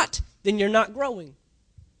you're not, then you're not growing.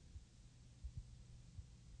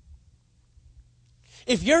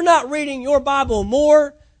 If you're not reading your Bible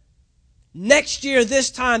more next year this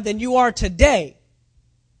time than you are today,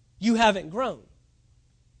 you haven't grown.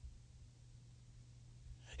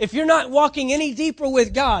 If you're not walking any deeper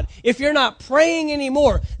with God, if you're not praying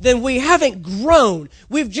anymore, then we haven't grown.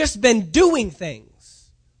 We've just been doing things.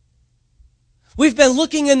 We've been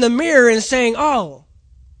looking in the mirror and saying, oh,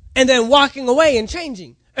 and then walking away and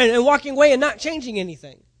changing, and walking away and not changing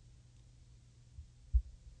anything.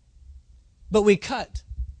 But we cut.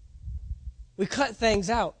 We cut things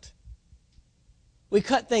out. We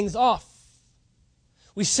cut things off.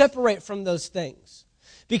 We separate from those things.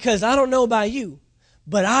 Because I don't know about you,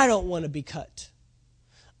 but I don't want to be cut.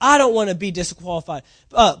 I don't want to be disqualified.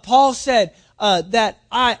 Paul said that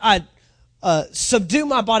I subdue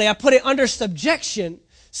my body. I put it under subjection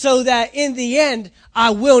so that in the end,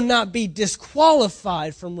 I will not be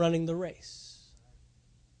disqualified from running the race.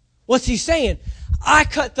 What's he saying? I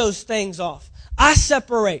cut those things off. I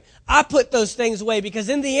separate. I put those things away because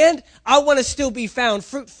in the end, I want to still be found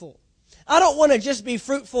fruitful. I don't want to just be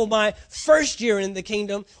fruitful my first year in the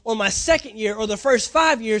kingdom or my second year or the first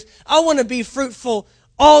 5 years. I want to be fruitful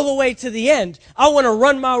all the way to the end. I want to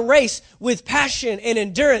run my race with passion and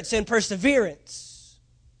endurance and perseverance.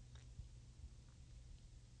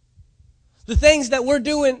 The things that we're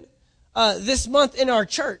doing this month in our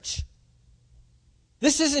church,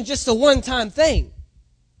 this isn't just a one-time thing.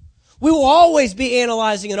 We will always be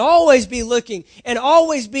analyzing and always be looking and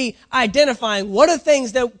always be identifying what are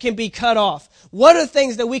things that can be cut off. What are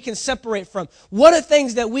things that we can separate from? What are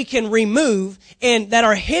things that we can remove and that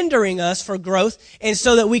are hindering us for growth and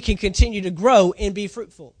so that we can continue to grow and be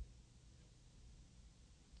fruitful?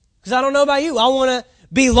 Because I don't know about you. I want to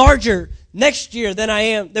be larger next year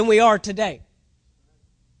than we are today.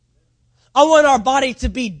 I want our body to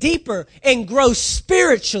be deeper and grow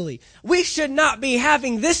spiritually. We should not be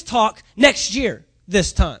having this talk next year,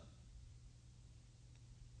 this time.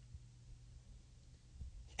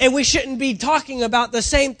 And we shouldn't be talking about the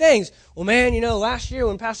same things. Well, man, last year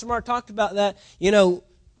when Pastor Mark talked about that,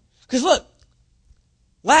 because look,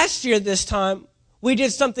 last year this time, we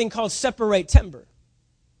did something called Separate Timber.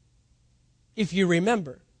 If you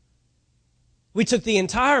remember. We took the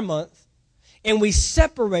entire month and we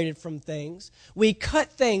separated from things. We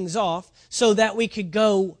cut things off so that we could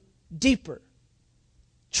go deeper,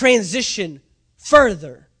 transition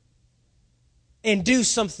further, and do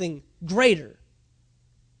something greater.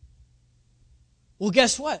 Well,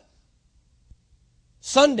 guess what?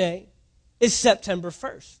 Sunday is September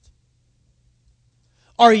 1st.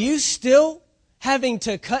 Are you still having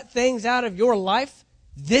to cut things out of your life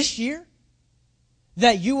this year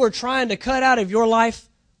that you were trying to cut out of your life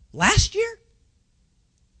last year?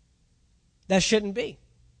 That shouldn't be.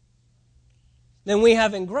 Then we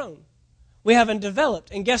haven't grown. We haven't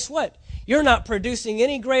developed. And guess what? You're not producing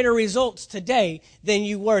any greater results today than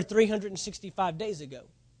you were 365 days ago.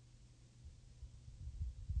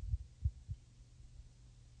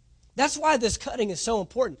 That's why this cutting is so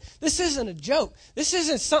important. This isn't a joke. This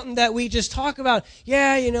isn't something that we just talk about.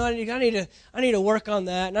 Yeah, I need to work on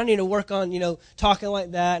that, and I need to work on, talking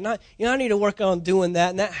like that, and I need to work on doing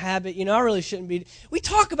that and that habit. I really shouldn't be. We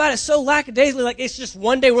talk about it so lackadaisically, like it's just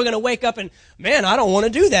one day we're going to wake up and, man, I don't want to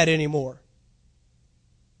do that anymore.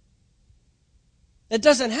 That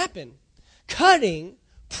doesn't happen. Cutting,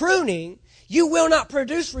 pruning, you will not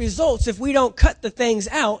produce results if we don't cut the things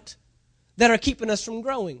out that are keeping us from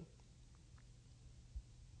growing.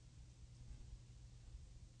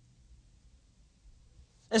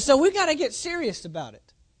 And so we've got to get serious about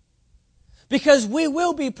it. Because we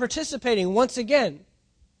will be participating once again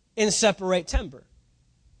in Separate Timber.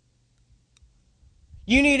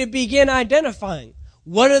 You need to begin identifying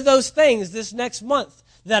what are those things this next month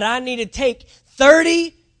that I need to take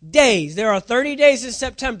 30 days. There are 30 days in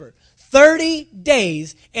September. 30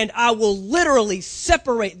 days, and I will literally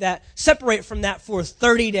separate from that for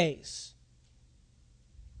 30 days.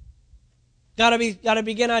 Got to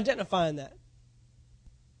begin identifying that.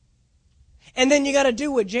 And then you got to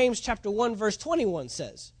do what James chapter 1 verse 21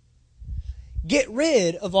 says. Get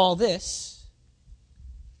rid of all this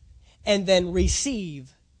and then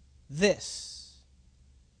receive this.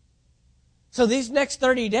 So these next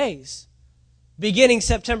 30 days, beginning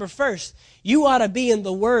September 1st, you ought to be in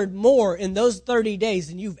the Word more in those 30 days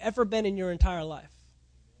than you've ever been in your entire life.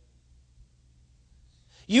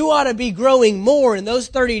 You ought to be growing more in those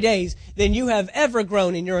 30 days than you have ever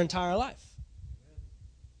grown in your entire life.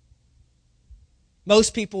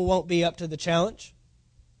 Most people won't be up to the challenge,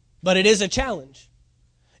 but it is a challenge.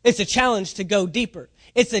 It's a challenge to go deeper.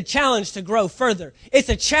 It's a challenge to grow further. It's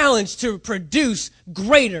a challenge to produce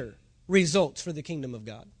greater results for the kingdom of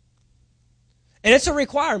God. And it's a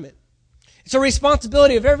requirement. It's a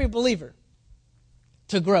responsibility of every believer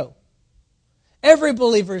to grow. Every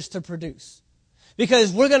believer is to produce.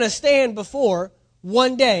 Because we're going to stand before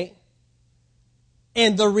one day,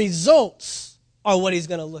 and the results are what He's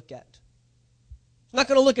going to look at. He's not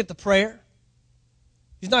going to look at the prayer.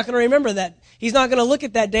 He's not going to remember that. He's not going to look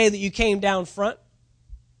at that day that you came down front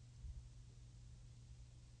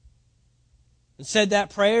and said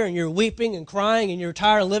that prayer, and you're weeping and crying, and you're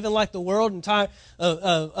tired of living like the world and tired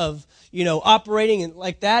of operating and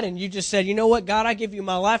like that, and you just said, you know what, God, I give you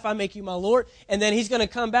my life, I make you my Lord. And then He's going to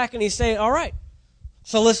come back and He's saying, all right,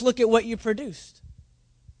 so let's look at what you produced.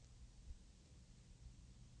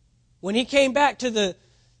 When He came back to the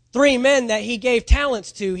 3 men that He gave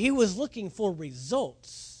talents to, He was looking for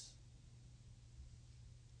results.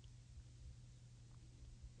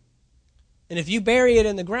 And if you bury it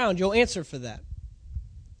in the ground, you'll answer for that.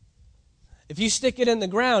 If you stick it in the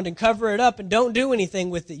ground and cover it up and don't do anything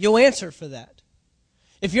with it, you'll answer for that.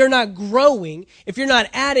 If you're not growing, if you're not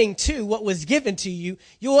adding to what was given to you,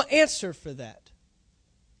 you'll answer for that.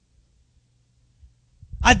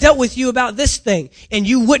 I dealt with you about this thing, and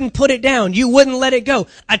you wouldn't put it down. You wouldn't let it go.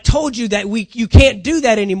 I told you that you can't do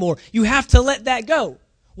that anymore. You have to let that go.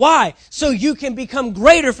 Why? So you can become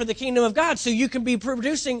greater for the kingdom of God, so you can be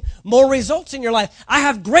producing more results in your life. I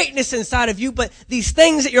have greatness inside of you, but these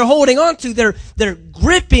things that you're holding on to, they're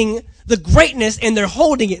gripping the greatness, and they're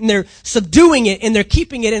holding it, and they're subduing it, and they're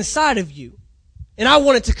keeping it inside of you. And I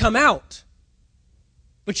want it to come out.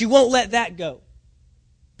 But you won't let that go.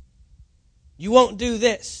 You won't do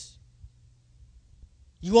this.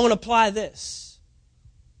 You won't apply this.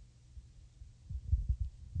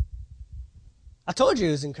 I told you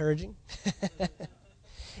it was encouraging.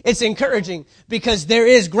 It's encouraging because there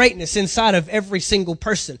is greatness inside of every single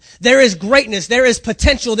person. There is greatness. There is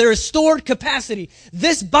potential. There is stored capacity.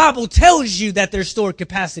 This Bible tells you that there's stored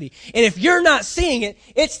capacity. And if you're not seeing it,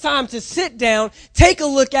 it's time to sit down, take a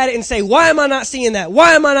look at it, and say, why am I not seeing that?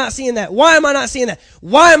 Why am I not seeing that? Why am I not seeing that?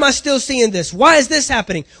 Why am I still seeing this? Why is this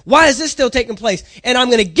happening? Why is this still taking place? And I'm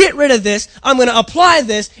going to get rid of this. I'm going to apply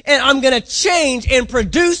this, and I'm going to change and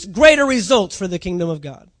produce greater results for the kingdom of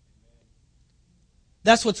God.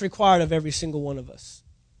 That's what's required of every single one of us.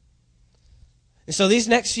 And so these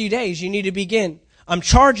next few days, you need to begin. I'm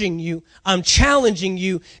charging you. I'm challenging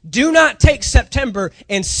you. Do not take September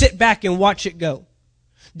and sit back and watch it go.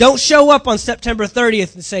 Don't show up on September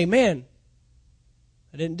 30th and say, man,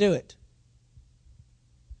 I didn't do it.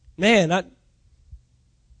 Man, I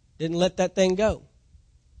didn't let that thing go.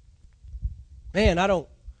 Man, I don't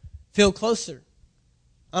feel closer.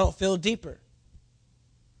 I don't feel deeper.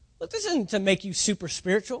 Look, this isn't to make you super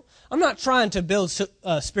spiritual. I'm not trying to build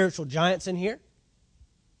spiritual giants in here.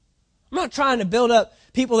 I'm not trying to build up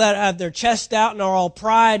people that have their chest out and are all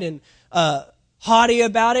pride and haughty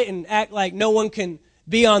about it and act like no one can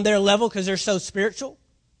be on their level because they're so spiritual.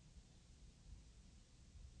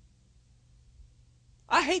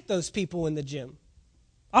 I hate those people in the gym.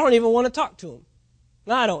 I don't even want to talk to them.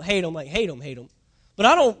 No, I don't hate them like hate them.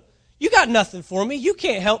 But you got nothing for me. You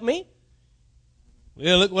can't help me.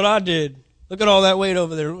 Yeah, look what I did. Look at all that weight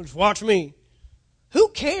over there. Just watch me. Who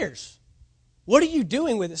cares? What are you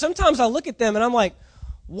doing with it? Sometimes I look at them and I'm like,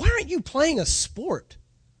 why aren't you playing a sport?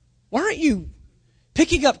 Why aren't you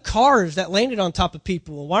picking up cars that landed on top of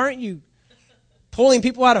people? Why aren't you pulling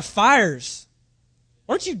people out of fires?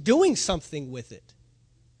 Why aren't you doing something with it?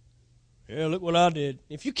 Yeah, look what I did.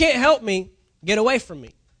 If you can't help me, get away from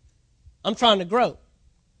me. I'm trying to grow.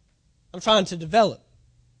 I'm trying to develop.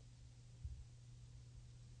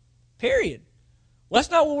 Period. Well, that's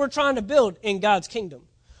not what we're trying to build in God's kingdom.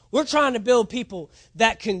 We're trying to build people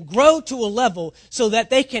that can grow to a level so that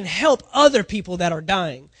they can help other people that are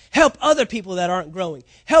dying, help other people that aren't growing,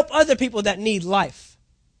 help other people that need life.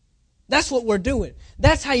 That's what we're doing.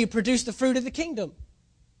 That's how you produce the fruit of the kingdom.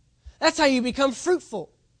 That's how you become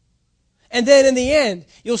fruitful. And then in the end,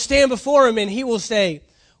 you'll stand before him and he will say,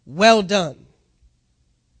 "Well done,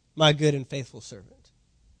 my good and faithful servant.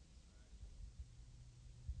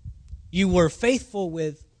 You were faithful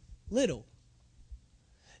with little.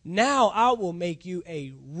 Now I will make you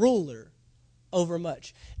a ruler over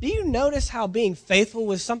much." Do you notice how being faithful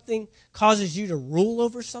with something causes you to rule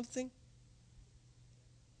over something?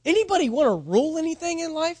 Anybody want to rule anything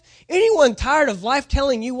in life? Anyone tired of life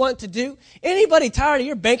telling you what to do? Anybody tired of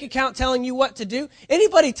your bank account telling you what to do?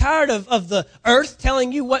 Anybody tired of the earth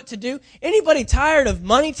telling you what to do? Anybody tired of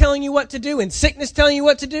money telling you what to do and sickness telling you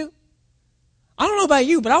what to do? I don't know about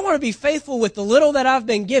you, but I want to be faithful with the little that I've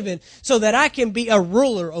been given so that I can be a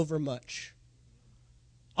ruler over much.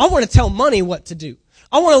 I want to tell money what to do.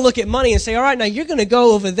 I want to look at money and say, all right, now you're going to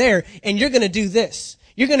go over there and you're going to do this.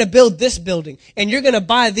 You're going to build this building, and you're going to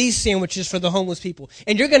buy these sandwiches for the homeless people,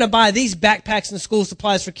 and you're going to buy these backpacks and school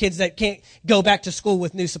supplies for kids that can't go back to school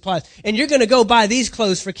with new supplies, and you're going to go buy these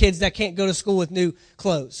clothes for kids that can't go to school with new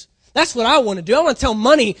clothes. That's what I want to do. I want to tell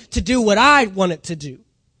money to do what I want it to do.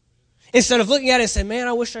 Instead of looking at it and saying, man,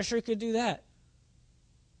 I wish I sure could do that.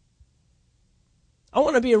 I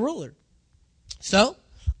want to be a ruler. So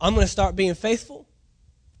I'm going to start being faithful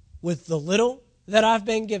with the little that I've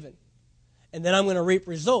been given. And then I'm going to reap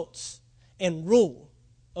results and rule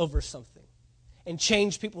over something and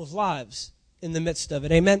change people's lives in the midst of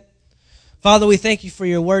it. Amen. Father, we thank you for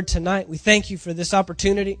your word tonight. We thank you for this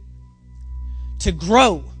opportunity to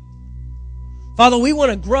grow. Father, we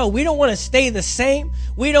want to grow. We don't want to stay the same.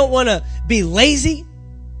 We don't want to be lazy,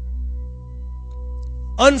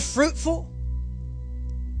 unfruitful.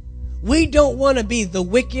 We don't want to be the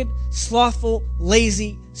wicked, slothful,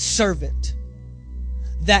 lazy servant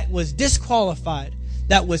that was disqualified,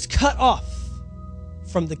 that was cut off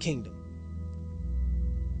from the kingdom.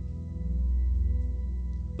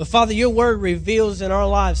 But Father, your word reveals in our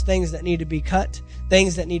lives things that need to be cut,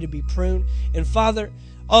 things that need to be pruned. And Father,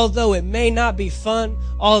 although it may not be fun,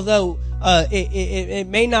 although it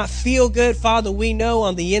may not feel good, Father, we know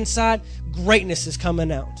on the inside, greatness is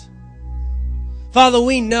coming out. Father,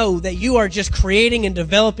 we know that you are just creating and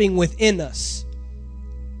developing within us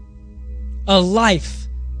a life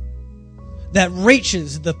that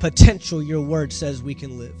reaches the potential your word says we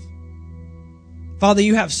can live. Father,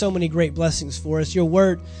 you have so many great blessings for us. Your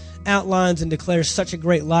word outlines and declares such a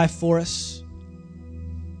great life for us.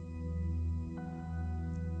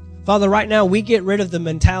 Father, right now we get rid of the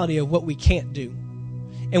mentality of what we can't do,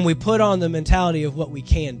 and we put on the mentality of what we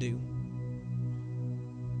can do.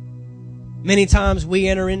 Many times we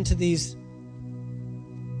enter into these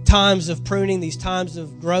times of pruning, these times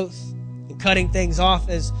of growth, and cutting things off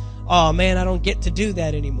as, oh man, I don't get to do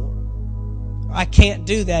that anymore. I can't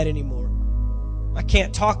do that anymore. I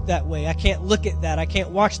can't talk that way. I can't look at that. I can't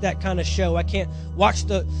watch that kind of show. I can't watch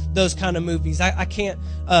those kind of movies. I can't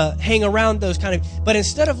hang around those kind of... But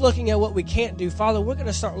instead of looking at what we can't do, Father, we're going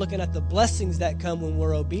to start looking at the blessings that come when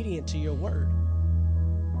we're obedient to your word.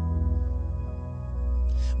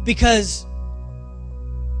 Because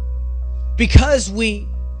we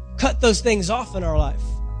cut those things off in our life,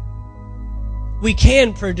 we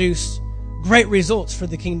can produce great results for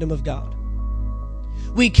the kingdom of God.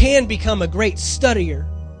 We can become a great studier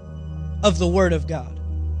of the Word of God.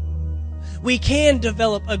 We can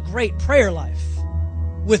develop a great prayer life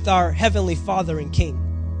with our Heavenly Father and King.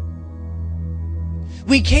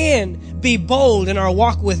 We can be bold in our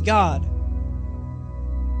walk with God.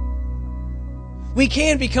 We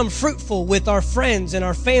can become fruitful with our friends and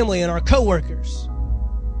our family and our coworkers.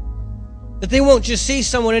 That they won't just see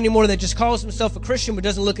someone anymore that just calls himself a Christian but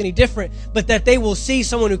doesn't look any different, but that they will see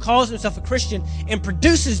someone who calls himself a Christian and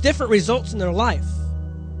produces different results in their life.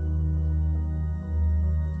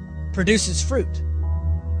 Produces fruit.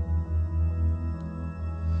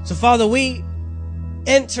 So, Father, we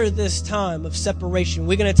enter this time of separation.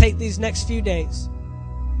 We're going to take these next few days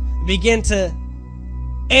and begin to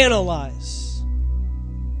analyze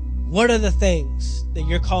what are the things that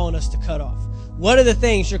you're calling us to cut off. What are the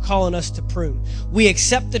things you're calling us to prune? We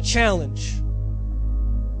accept the challenge.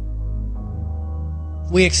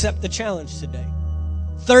 We accept the challenge today.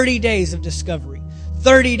 30 days of discovery,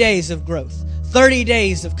 30 days of growth, 30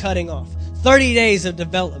 days of cutting off, 30 days of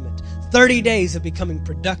development, 30 days of becoming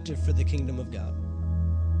productive for the kingdom of God.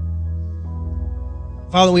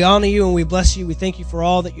 Father, we honor you and we bless you. We thank you for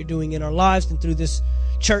all that you're doing in our lives and through this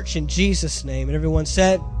church in Jesus' name. And everyone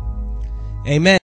said, amen.